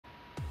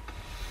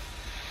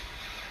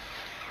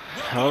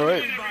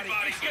Alright.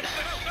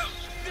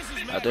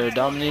 Out there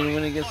dominating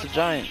win against the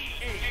Giants.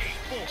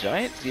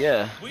 Giants?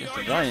 Yeah, against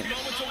the Giants.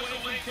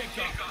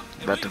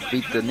 About to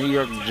beat the New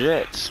York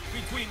Jets.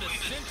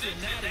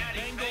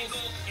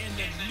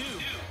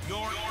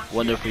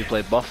 Wonder if we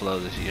play Buffalo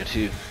this year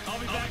too.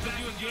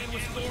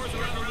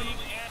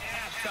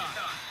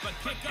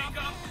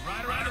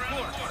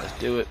 Let's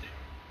do it.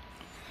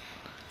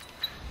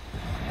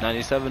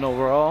 97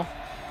 overall.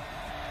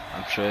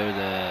 I'm sure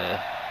the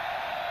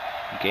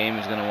game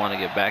is gonna want to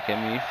get back at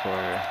me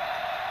for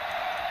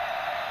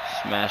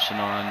smashing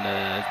on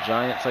the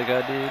Giants like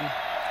I did.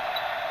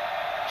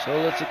 So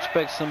let's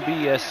expect some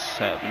BS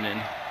happening.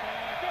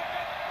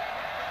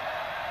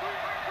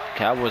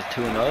 Cowboys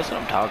 2-0. That's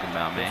what I'm talking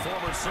about, man.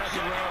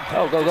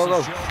 Oh, go, go,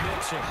 go.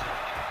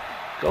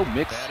 Go,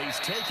 Mix.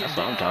 That's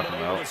what I'm talking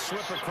about.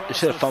 It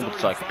should have fumbled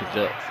so I could pick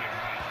it up.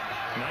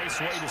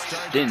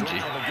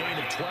 Stingy.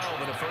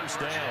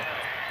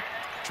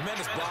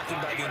 Tremendous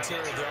blocking by the interior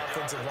of the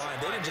offensive line.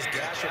 They didn't just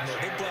gash him there.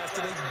 They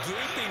blasted a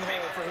gaping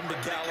hole for him to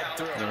gallop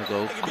through. Gonna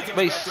go quick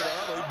base. He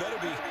better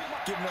be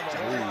giving them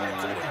a whole lot of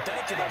credit and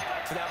thanking them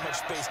for that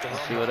much space to run.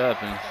 See what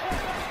happens.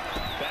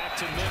 Back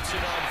to Mixon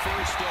on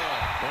first down.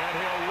 And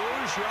he'll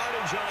lose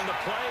yardage on the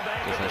play.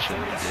 Back Guess I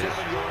shouldn't have did.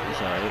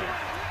 It's alright.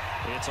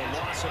 It's a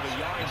loss of a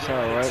yard. It's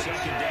alright.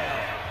 Second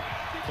down.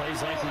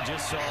 Plays like we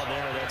just saw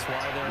there. That's why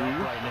they're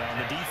up right now.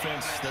 The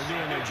defense, they're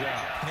doing their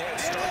job. Yeah,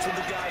 it starts with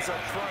the guys up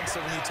front.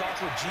 So when you talk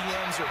with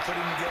GMs who are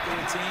putting together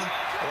a team,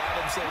 a lot of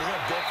them say we're going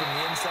to build from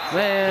the inside.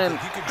 Man.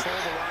 If you control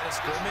the line of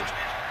scrimmage,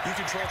 you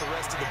control the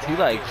rest of the ball. He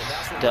like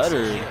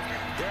stuttered.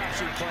 They're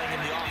actually playing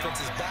in the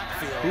offense's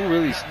backfield. Who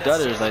really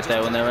stutters like that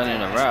when they're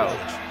running a route?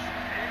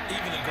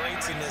 Even the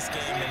greats in this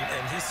game,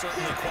 and he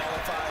certainly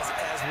qualifies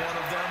as one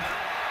of them.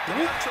 They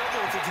have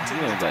trouble if they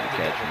continue to better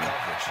catch him.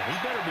 He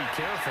better be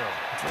careful.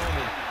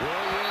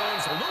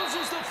 Williams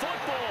loses the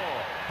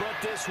football, but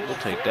this will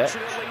take that.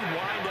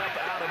 wind up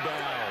out of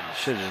bounds.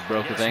 Should have just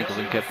broke his ankles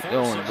and kept it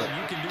going. But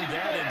You can do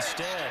that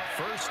instead.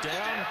 First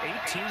down,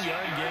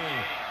 18-yard gain.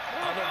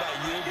 I don't know about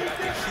you, but I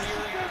can hear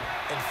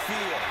and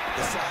feel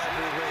the sigh of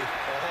relief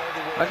all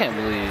the way. I can't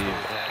believe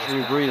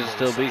Drew Brees is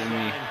still beating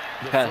me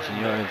passing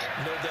yards.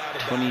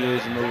 20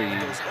 years in the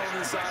league.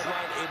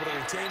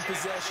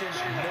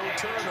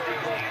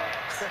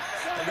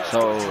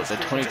 So the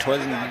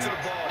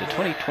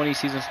 2020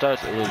 season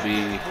starts, it will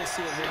be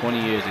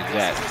 20 years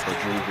exact for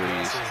Drew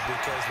Brees.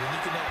 Because when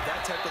you can have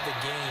that type of a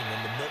game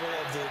in the middle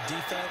of the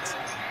defense,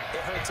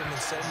 it hurts him in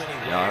so many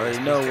ways. You already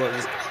know what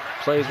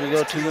plays we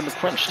go to in the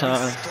crunch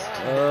time.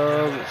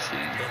 Let's see.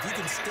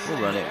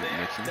 We'll run it with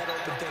Mixon. That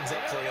opened things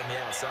up for you on the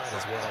outside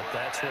as well.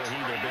 That's where he,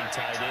 the big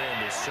tight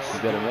end, is so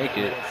You better make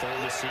it.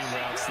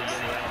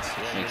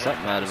 Make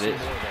something out of it.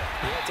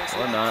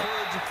 Or not.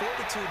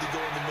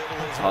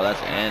 Oh,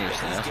 that's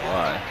Anderson. That's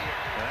why.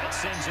 That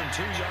sends him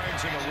 2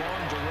 yards in the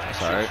wrong direction.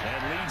 That's alright.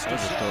 I'll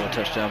just throw a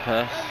touchdown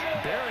pass.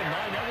 Bear in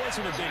mind, that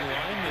wasn't a big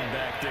lineman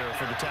back there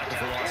for the tackle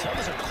for loss. That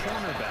was a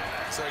cornerback.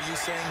 So are you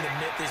saying the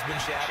myth has been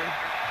shattered?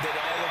 That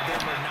all of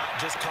them are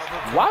not just covered?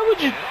 Why would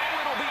you?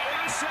 It'll be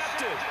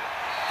intercepted.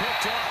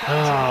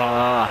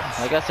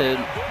 Like I said,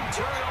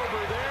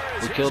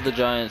 we killed the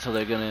Giants, so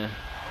they're gonna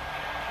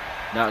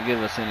not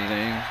give us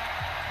anything.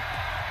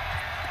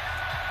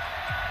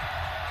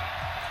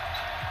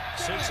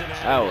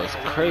 That was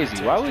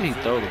crazy. Why would he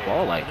throw the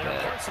ball like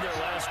that?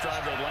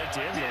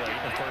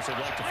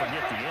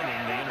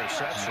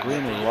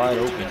 Green was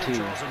wide open too.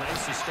 Yeah, and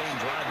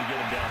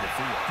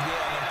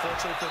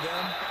unfortunately for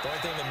them, the only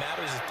thing that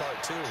matters is part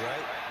 2,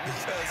 right?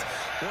 Because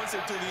once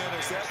they threw the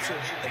interception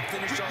and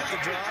finish off the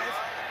drive,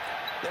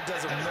 that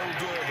does them no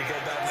good to go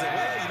back and say,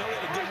 well, you know, we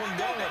had a good one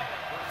going.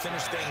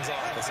 Finish things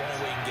off. That's the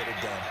only way you can get it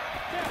done.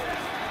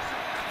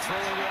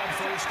 Throwing on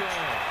first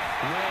down.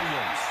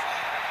 Williams.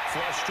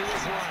 Flush to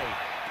his right.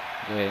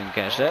 Go ahead and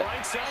catch that.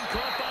 Right side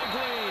caught by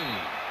Green.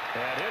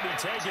 And he'll be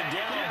taken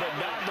down, but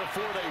not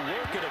before they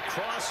work it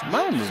across. Am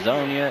I in the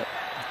zone yet?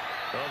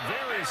 A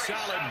very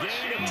solid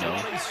gain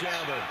of 27.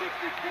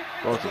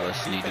 Both of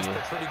us need to.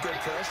 Pretty good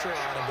pressure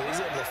on him, but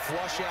he's able to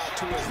flush out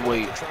to his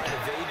Wait. right to try to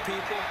evade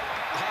people.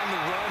 On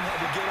the run,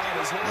 had to get on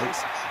his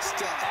horse.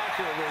 Still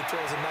accurately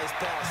throws a nice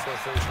pass for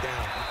a first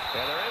down.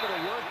 And they're able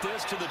to work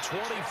this to the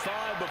 25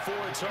 before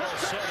it's all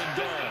said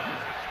and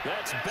done.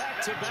 That's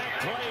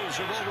back-to-back plays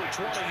of over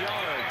 20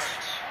 yards.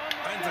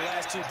 I think the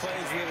last 2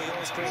 plays really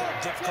illustrate how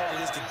difficult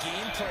it is to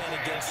game plan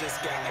against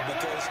this guy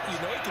because you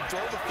know he can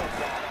throw the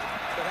football.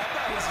 But how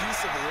about his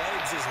use of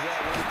legs as well?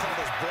 What we call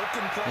those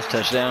broken plays. Nice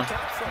touchdown.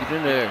 Get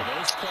in there.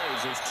 Those plays,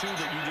 those 2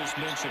 that you just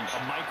mentioned,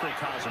 a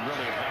microcosm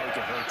really of how he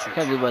can hurt you.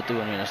 Can't believe I threw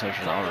an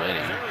interception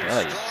already.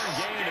 That is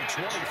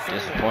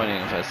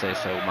disappointing if I say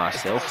so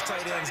myself.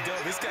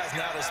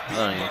 I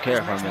don't even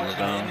care if I'm in the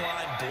zone.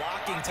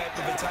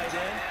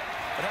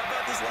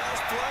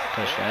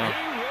 Touchdown.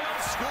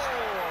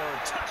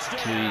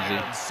 Too easy.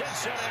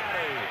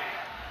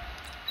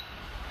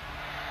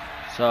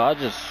 So I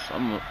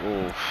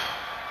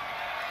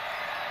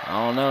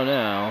don't know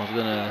now. I was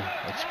gonna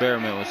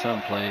experiment with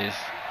some plays,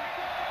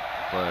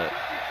 but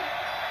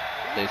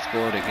they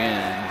scored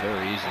again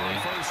very easily.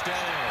 First down,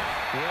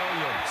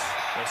 Williams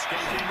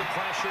escaping the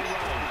pressure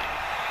right.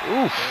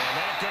 Oof. And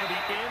that's going to be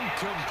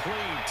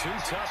incomplete. Too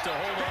tough to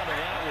hold on to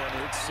that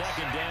one. It's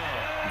second down.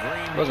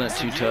 Green Wasn't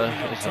too tough.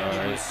 It's all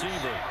right. Receiver,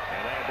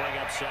 and that'll bring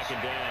up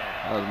second down.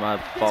 That was my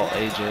fault,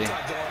 AJ.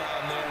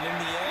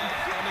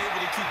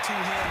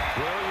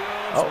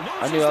 Oh,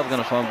 I knew I was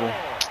gonna fumble.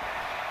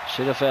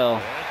 Should have fell.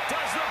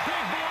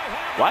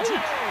 Why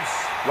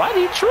did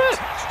he trip?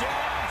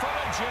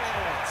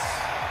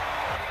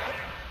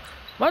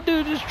 My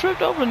dude just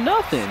tripped over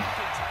nothing.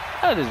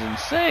 That is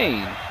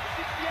insane.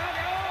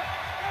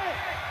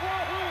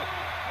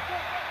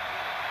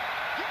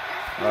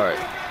 All right,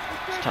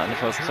 it's time to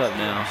focus up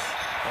now.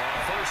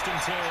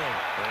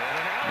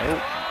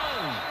 Nope.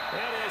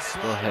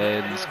 Go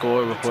ahead and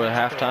score before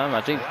halftime.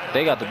 I think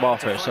they got the ball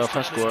first, so if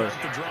I score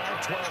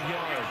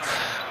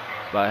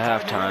by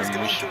halftime,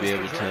 we should be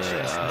able to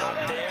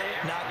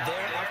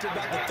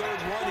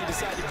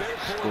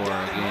score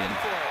again.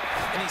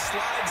 And he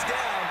slides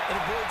down and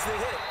avoids the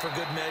hit for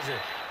good measure.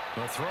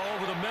 The throw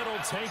over the middle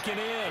taken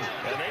in,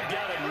 and they've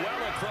got it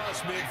well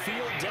across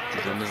midfield.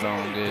 He's in the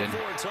zone good.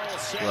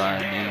 That's what I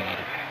need.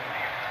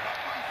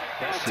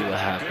 Let's see what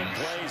happens.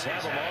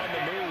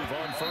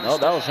 No,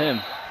 that was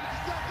him.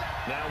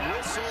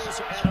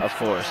 Of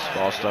course,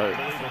 ball start.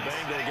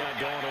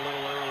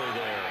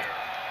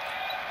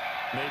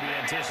 Maybe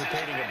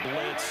anticipating a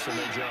blitz, and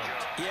they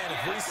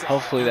jumped.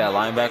 Hopefully that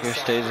linebacker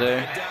stays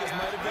there.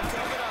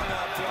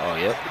 Oh,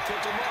 yep.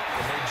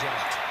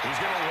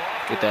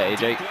 Get that,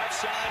 AJ.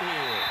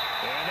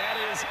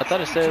 I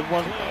thought it said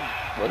one.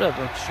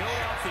 Whatever.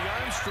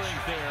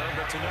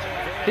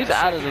 He's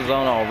out of the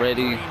zone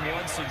already.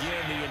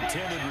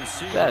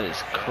 That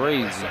is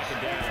crazy.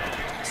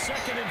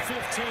 Second and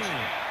 15.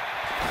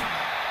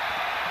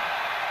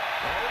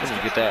 Let's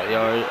get that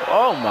yard.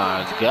 Oh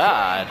my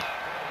God.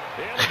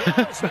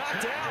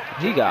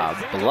 He got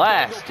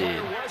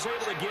blasted.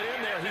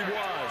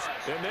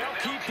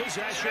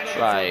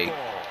 Like,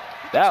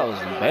 that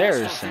was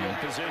embarrassing.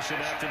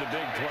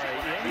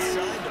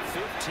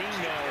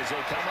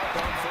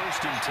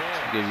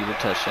 Give you the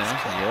touchdown.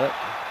 Yep.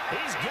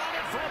 He's got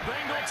it for a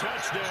Bengal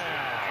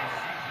touchdown.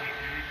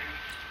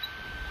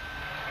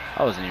 I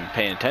wasn't even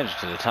paying attention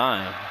to the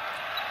time.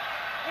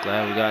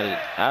 Glad we got it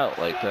out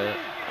like that.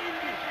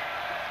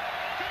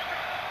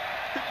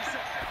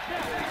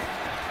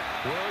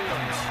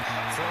 Williams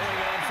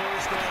throwing on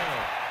first down.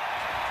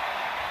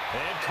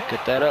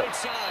 Get that up.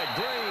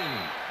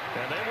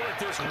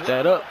 Get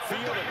that up.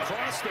 Field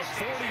across the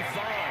 45.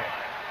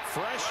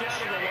 Fresh out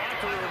of the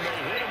locker room, they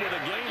hit him with a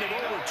gain of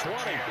over 20.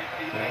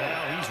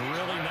 Well, he's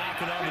really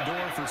knocking on the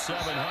door for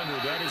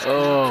 700. That is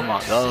oh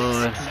my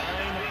God. 9-9.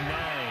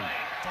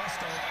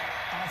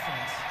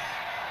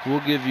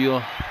 We'll give you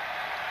a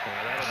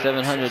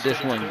 700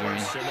 this one,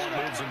 Green.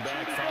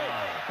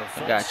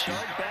 I got you.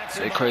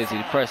 They're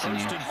crazy pressing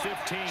you.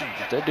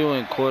 If they're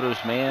doing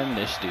quarters, man,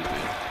 they're stupid.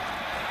 Yeah.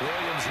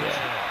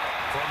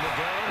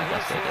 Like I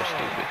said, they're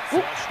stupid.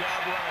 Whoop.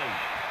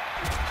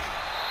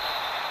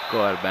 Go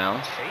out of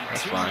bounds.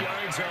 That's fine.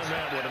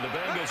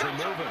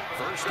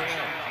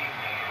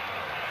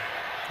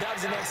 That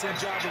was an excellent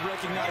job of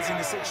recognizing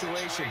the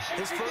situation.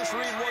 His first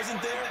read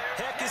wasn't there.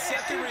 Heck, his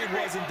second read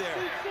wasn't there.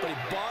 But he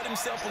bought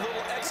himself a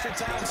little extra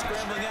time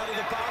scrambling out of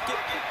the pocket,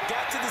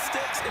 got to the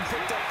sticks, and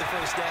picked up the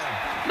first down.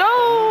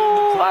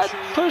 No! I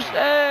pushed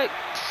X.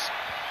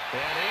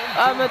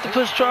 I meant to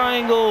push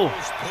triangle.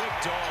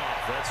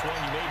 That's when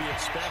you maybe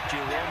expect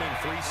your roaming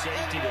free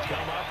safety to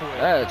come up with.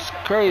 That's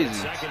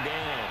crazy.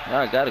 Now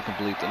I gotta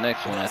complete the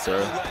next one after.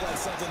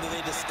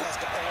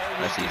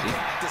 That's easy.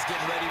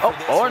 Oh,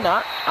 or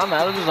not. I'm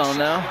out of the zone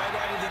now.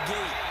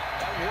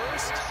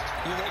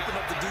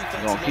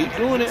 I'm gonna keep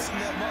doing it.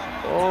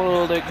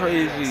 Oh, they're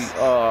crazy.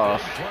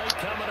 Of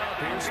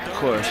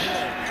course.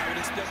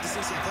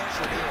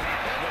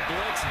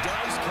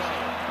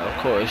 Of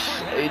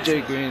course.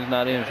 AJ Green's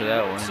not in for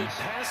that one.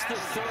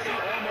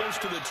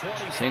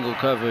 Single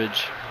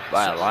coverage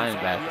by a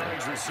linebacker.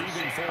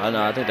 Oh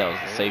no, I think that was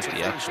the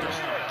safety actually.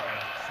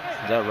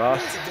 Is that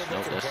Ross?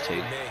 Nope, that's T.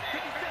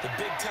 The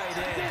big tight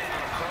end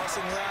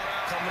crossing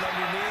route coming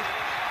underneath.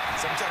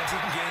 Sometimes he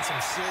can gain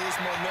some serious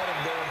momentum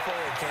going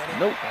forward, can he?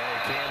 Nope.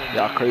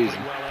 Y'all crazy.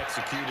 Well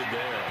executed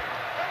there.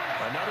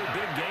 Another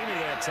big gain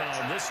at that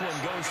time. This one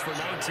goes for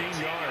 19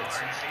 yards.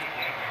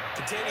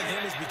 Containing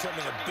him is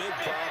becoming a big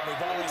problem. We've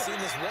already seen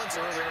this once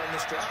earlier in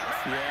this drive.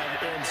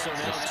 Yeah, and so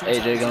now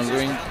AJ gone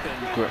green.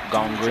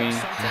 Gone green.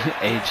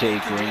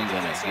 AJ Green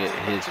gonna get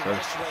his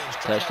first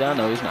touchdown.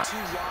 No, he's not.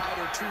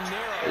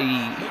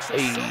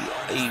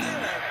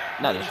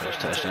 Not his first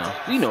touchdown.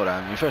 You know what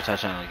I mean. First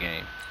touchdown of the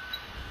game.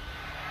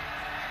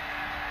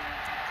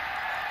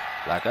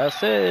 Like I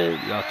said,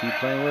 y'all keep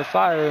playing with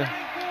fire.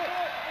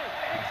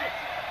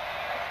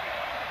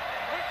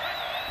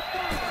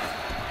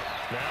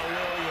 Now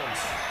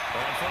Williams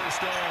on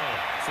first down.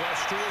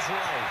 Flush to his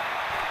right.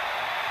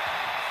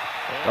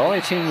 The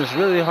only team that's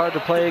really hard to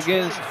play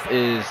against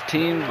is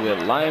teams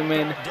with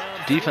linemen,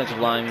 defensive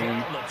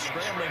linemen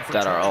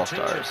that are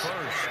all-stars.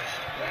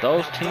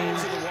 Those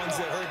teams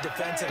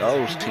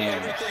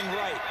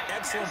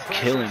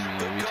killing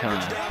me every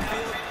time.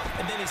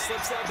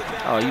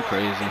 Oh, you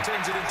crazy.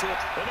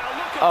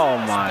 Oh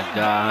my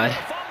God.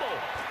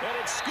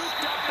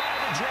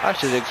 I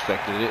should have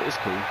expected it. It's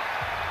cool.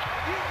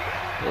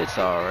 It's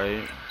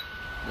alright.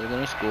 They're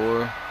gonna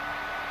score.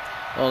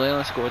 Oh, they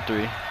only scored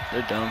 3.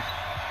 They're dumb.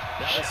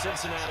 Now the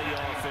Cincinnati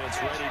offense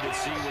ready to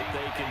see what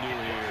they can do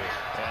here.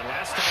 And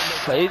last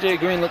time AJ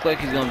Green looked like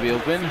he's gonna be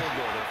open.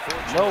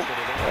 Nope.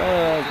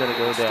 Gotta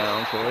go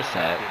down for a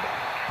sack.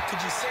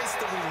 Could you sense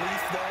the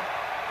relief though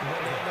when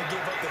they had to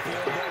give up the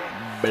field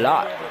goal?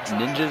 Block.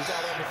 Ninjas.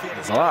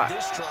 Block.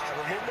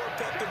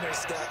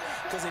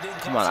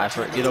 Come on,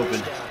 Eifert, get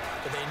open.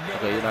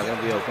 Okay, you're not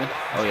gonna be open.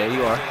 Oh yeah,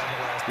 you are.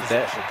 Get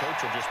that.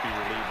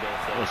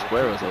 Oh,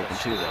 square was open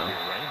too though.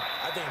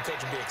 I think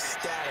coach would be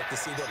ecstatic to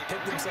see them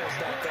pick themselves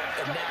back up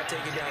and now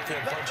take it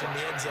downfield, punch in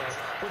the end zone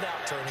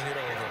without turning it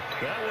over.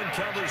 That one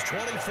covers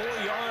 24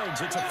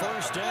 yards. It's a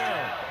first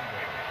down.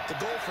 The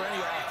goal for any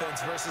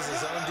offense versus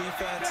his own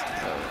defense,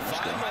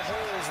 find the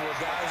holes where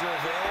guys are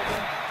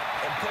available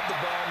and put the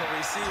ball in the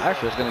receiver.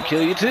 Eifert's gonna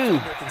kill you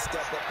too.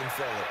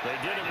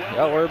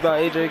 Y'all worry about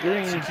AJ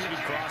Green.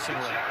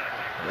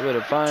 You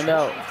better find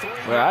out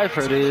where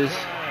Eifert is.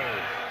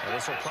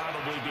 This will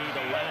probably be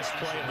the last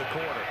play of the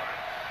quarter.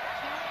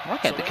 Why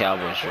can't the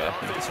Cowboys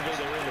draft him?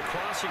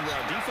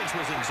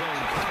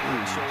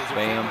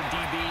 Bam.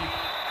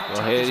 Go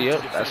ahead,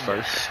 yep, that's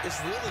first.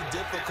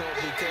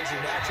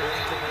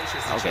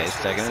 Okay,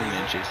 second and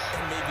inches.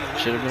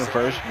 Should have been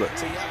first, but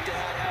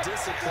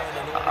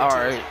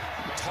alright.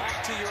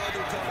 Talk to your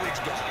other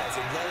coverage guys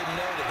and let them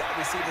know that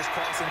receiver's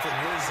crossing from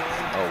your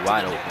zone. Oh,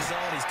 wide open.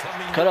 He's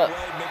coming Cut up. way.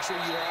 Make sure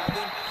you have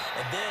him.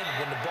 And then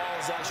when the ball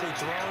is actually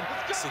thrown,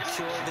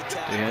 secure the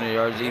tackle. 300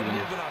 yards even.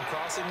 Moving on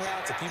crossing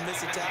routes, if you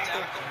miss a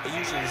tackle, it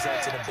usually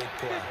results in a big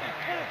play.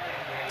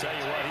 Tell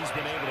you what, he's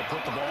been able to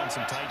put the ball in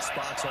some tight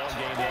spots all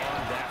game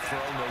long. That throw,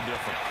 no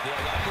different.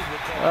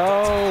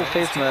 Oh,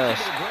 face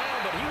mask.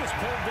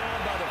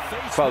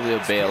 Probably a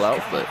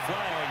bailout, but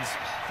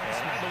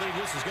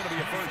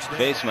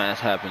face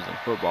mask happens in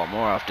football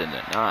more often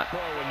than not.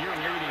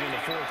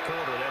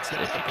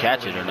 If you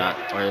catch it or not,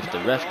 or if the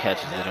ref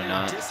catches it or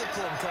not.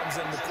 Discipline comes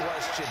into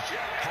question.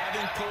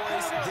 Having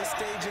poise this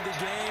stage of the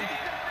game,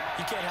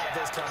 you can't have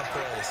those kind of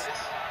plays.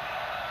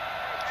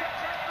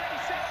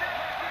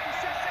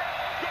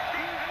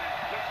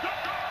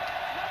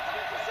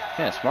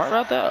 Yeah, smart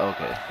route that?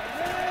 Okay.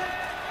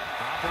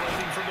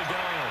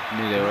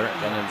 Knew they weren't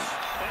gonna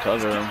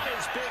cover him.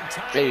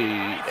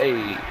 Hey.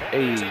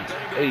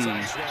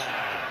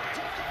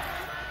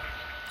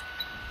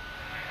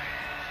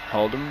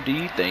 Hold him,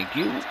 D. Thank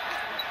you.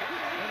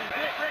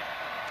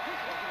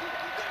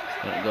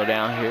 Gonna go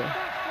down here.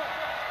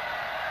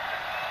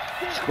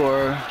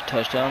 Score,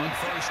 touchdown.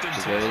 At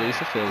the very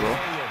least, a field goal. Go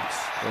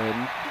ahead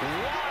and...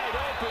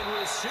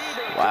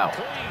 Wow.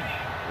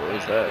 What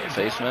is that?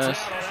 Face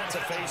mask?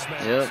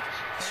 Yep.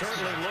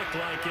 Certainly looked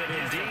like it.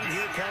 Indeed,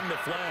 here come the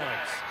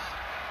flags.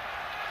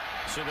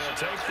 So they'll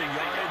take the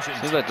yardage and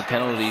seems like the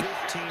penalty,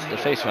 the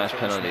face mask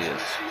penalty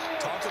is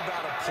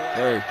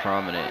very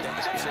prominent in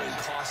this game.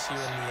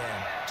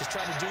 Just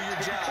trying to do your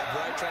job,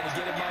 right? Trying to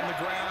get him on the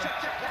ground.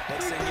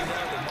 Next thing you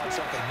know, they march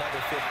up another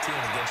 15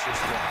 against your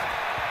squad.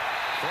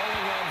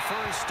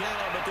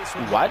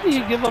 Why did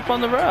he give up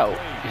on the route?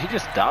 He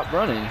just stopped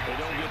running.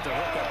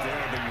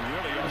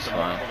 That's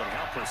fine.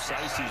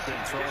 Precise he's been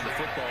throwing the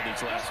football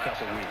these last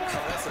couple weeks. Oh,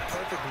 that's a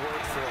perfect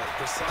word for it,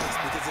 precise,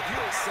 because if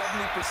you're at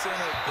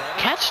 70% or better,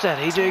 catch that,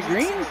 AJ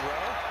Green.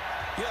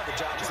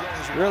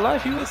 Real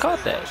life, you would have caught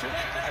that. Let's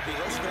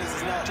face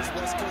it's not just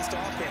West Coast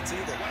offense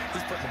either.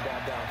 He's putting the ball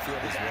downfield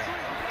as well.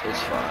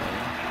 It's fine.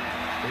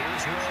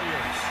 Here's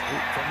Williams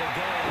from the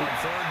goal on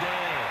third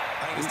down.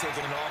 I think he's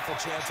taking an awful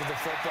chance with the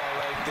football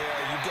right there.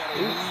 You've got to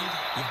lead,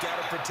 you've got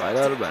to protect right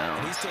out of it. bounds.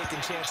 And he's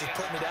taking chances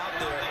putting it out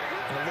there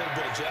in a little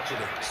bit of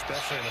jeopardy.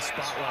 Especially in a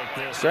spot like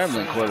this.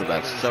 Scrambling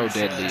quarterback's so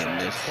deadly in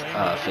this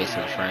face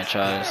of the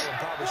franchise.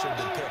 Probably should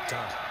have been picked,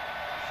 huh?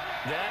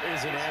 That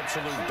is an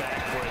absolute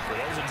backbreaker.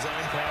 That was a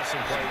design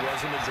passing play,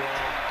 wasn't a draw.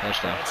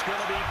 Touchdown. It's going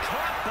to be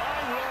caught by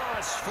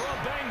Ross for a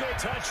Bengal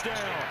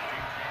touchdown.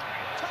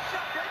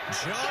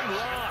 John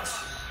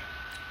Ross.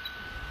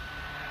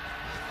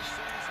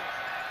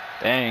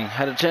 Dang,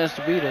 had a chance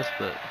to beat us,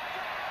 but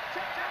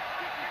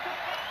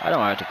I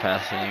don't have to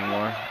pass it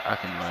anymore. I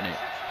can run it.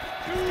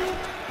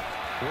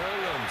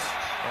 Williams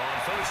on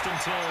 1st and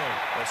 10,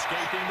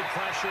 escaping the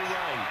pressure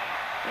right.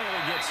 And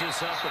he gets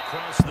this up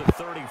across the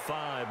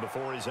 35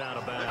 before he's out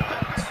of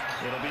bounds.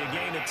 It'll be a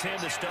gain of 10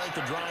 to start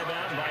the drive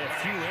out, and by a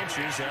few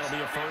inches, that'll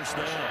be a first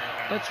down.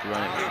 Let's run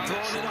it. They're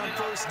throwing it on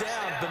 1st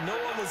down, but no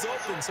one was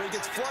open, so he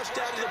gets flushed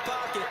out of the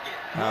pocket,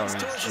 runs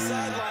towards the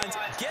sidelines,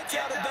 gets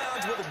out of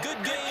bounds with a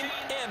good gain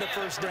and a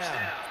 1st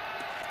down.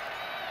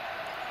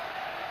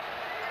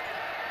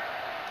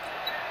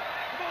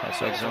 That's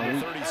like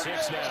zone.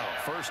 36 now,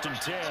 1st and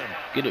 10.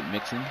 Get it,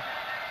 Mixon.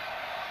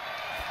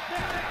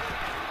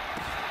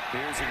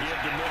 Here's a give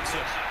to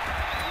Mixon.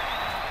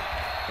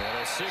 And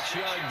a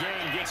 6-yard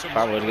gain gets him.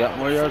 Probably would have got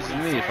more yards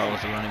than me if I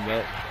was a running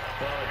back.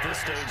 Well, at this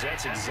stage,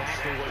 that's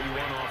exactly what you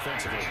want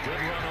offensively. Good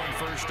run on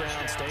first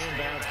down, stay in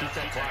bounds, keep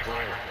that clock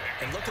rolling.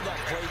 And look at that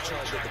play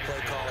chart that the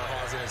play caller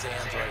has in his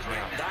hands right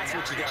now. That's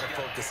what you got to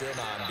focus in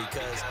on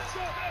because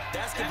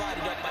that's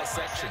divided up by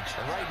section.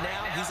 And right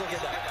now, he's looking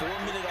at that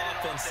 4-minute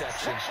offense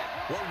section.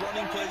 What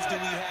running plays do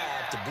we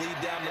have to bleed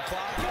down the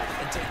clock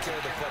and take care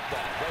of the football?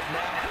 Right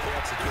now, they're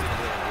executing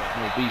really well.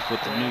 No beef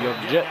with the New York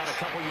Jets.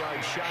 A couple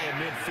yards shy of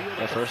midfield.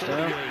 That first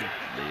down?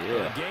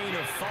 Yeah. A gain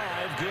of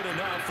 5, good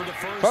enough for the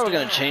first Probably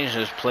going to change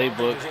this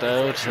playbook,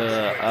 though, to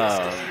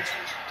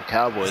the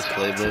Cowboys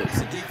playbook.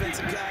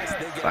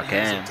 If I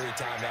can.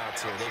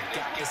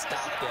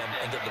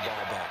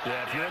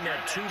 Yeah, if you're in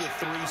that 2 to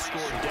 3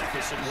 score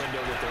deficit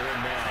window that they're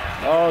in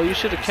now. Oh, you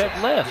should have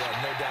kept left.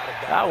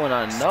 That one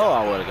I know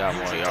I would have got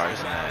more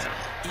yards than that.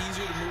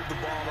 Easier to move the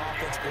ball on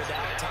offense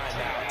without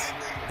timeouts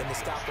than to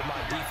stop them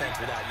on defense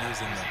without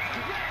using them.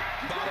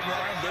 Bottom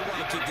line, they want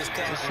to keep this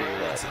clock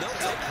rolling, so they'll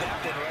take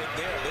that one right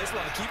there. They just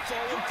want to keep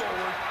falling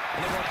forward, and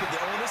they want to put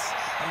the onus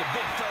on the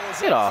big fellas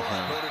Get off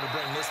him. in order to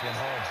bring this one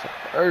home.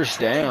 First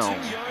down.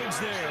 2 yards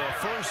there, a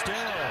first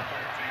down.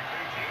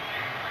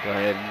 Go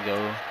ahead and go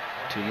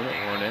 2-minute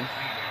warning.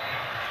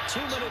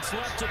 2 minutes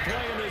left to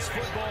play in this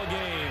football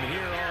game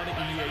here on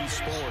EA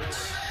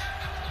Sports.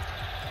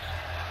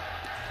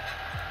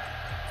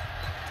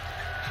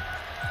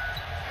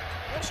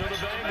 So the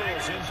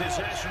Bengals in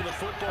possession of the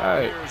football. All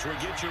right. Here as we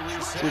get your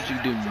reset. What you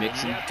do,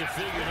 Mixon? You have to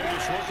figure they're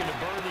just looking to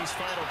burn these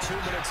final 2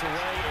 minutes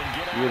away and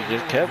get out You of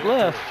just here kept with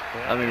left.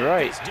 victory. I mean,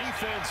 right. His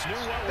defense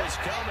knew what was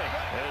coming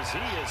as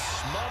he is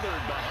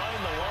smothered behind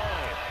the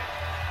line.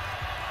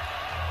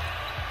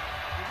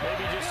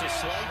 Maybe just a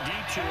slight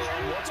detour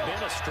on what's been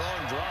a strong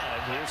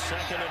drive. Here's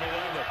 2nd and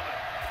 11.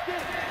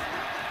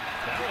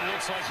 Now it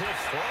looks like he'll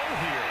throw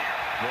here.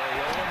 They'll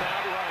roll him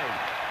out right.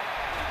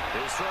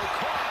 His throw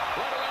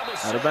caught right around the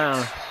 6. Out of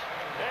bounds.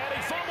 And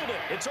he fumbled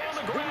it. It's on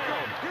the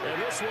ground.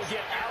 And this will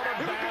get out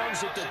of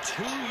bounds at the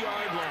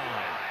 2-yard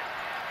line.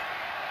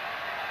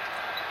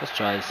 Let's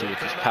try to see what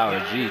this Power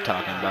G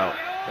talking about.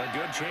 A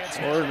good chance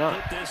Or to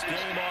not. put this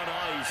game on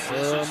ice.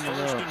 This is first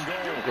and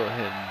goal. We'll go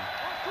ahead and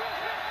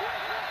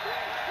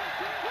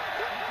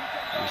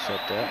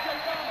reset that.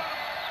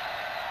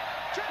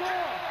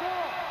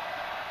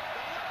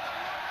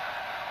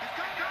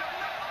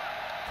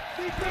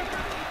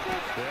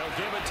 They'll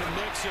give it to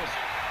Mixon.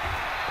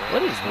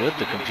 What is with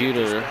the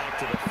computer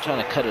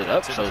trying to cut it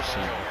up so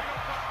soon?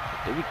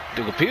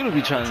 The computer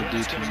be trying to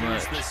do too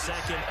much.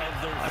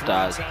 I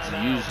thought the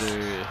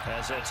user,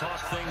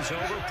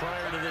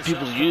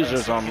 people's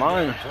users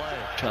online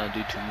trying to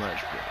do too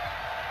much,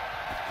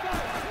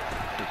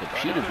 but the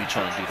computer be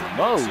trying to do the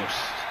most.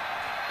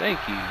 Thank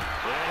you.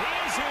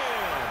 He's in.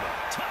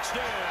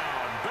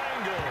 Touchdown,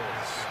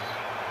 Bengals.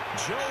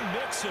 Joe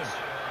Mixon,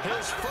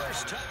 his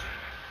first touchdown.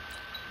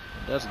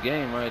 That's a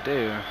game right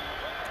there.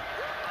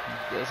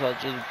 Guess I'll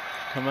just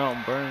come out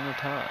and burn the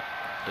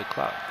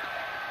clock.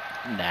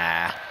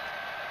 Nah.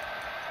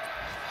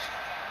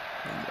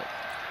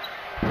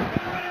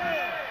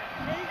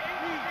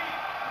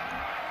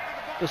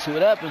 Let's see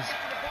what happens.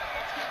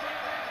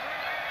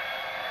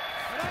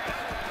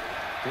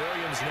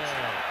 Williams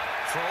now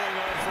throwing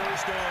on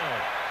first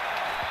down.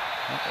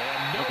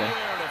 And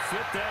nowhere to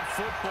fit that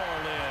football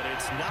in.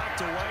 It's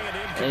knocked away and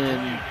incomplete.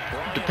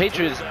 And the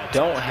Patriots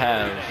don't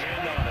have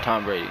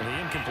Tom Brady,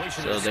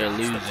 so they're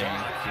losing.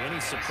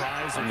 Any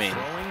surprise in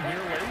throwing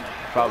here late?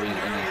 Probably in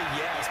the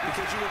Yes,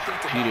 because you would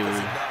think computer.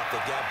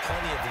 they've got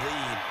plenty of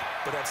lead,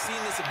 but I've seen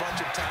this a bunch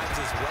of times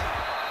as well.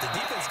 The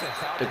defense can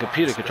crowd The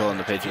computer controlling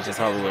the Patriots, they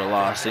probably would have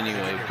lost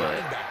anyway,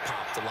 but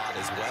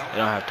they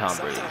don't have Tom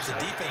Brady. Sometimes the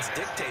defense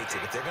dictates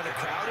it. If they're going to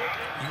crowd it,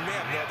 you may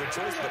have no other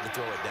choice but to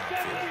throw it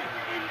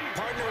downfield.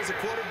 Partner, as a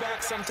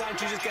quarterback,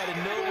 sometimes you just got to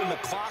know when the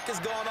clock has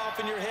gone off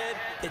in your head,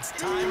 it's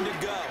time to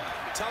go.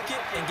 Tuck it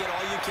and get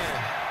all you can.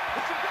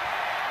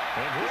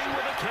 And Green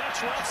with a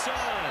catch left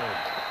side.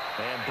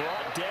 And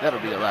brought down. That'll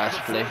be the last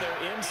play.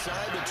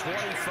 Inside the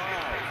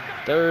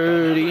 25.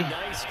 30.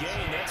 Nice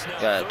game. That's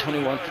now Yeah, 30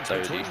 21 to yards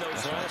 30. between those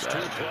That's not last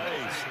bad. 2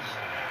 plays.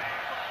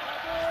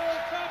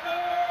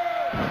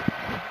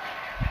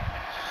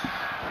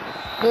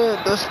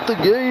 Yeah, that's the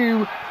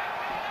game.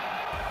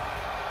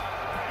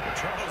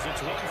 Charles,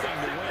 it's one thing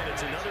to win.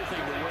 It's another thing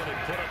to win and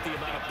put up the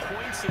amount of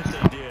points that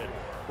they did.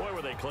 Boy,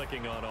 were they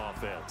clicking on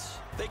offense.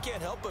 They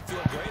can't help but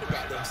feel great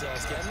about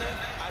themselves, can they?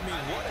 I mean,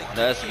 what a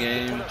Last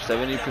game,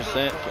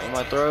 70% of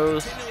my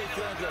throws,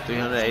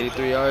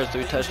 383 yards,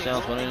 3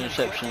 touchdowns, 1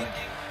 interception.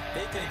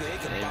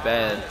 Ain't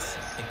bad.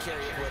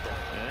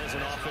 And as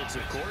an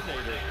offensive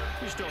coordinator,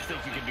 you still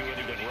think you can do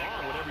anything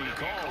wrong. Whatever you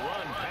call,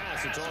 run,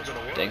 pass, it's all going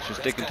to work. Thanks for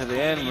sticking to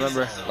the end.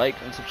 Remember, like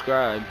and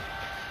subscribe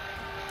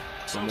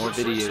for more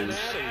videos.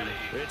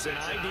 It's an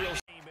ideal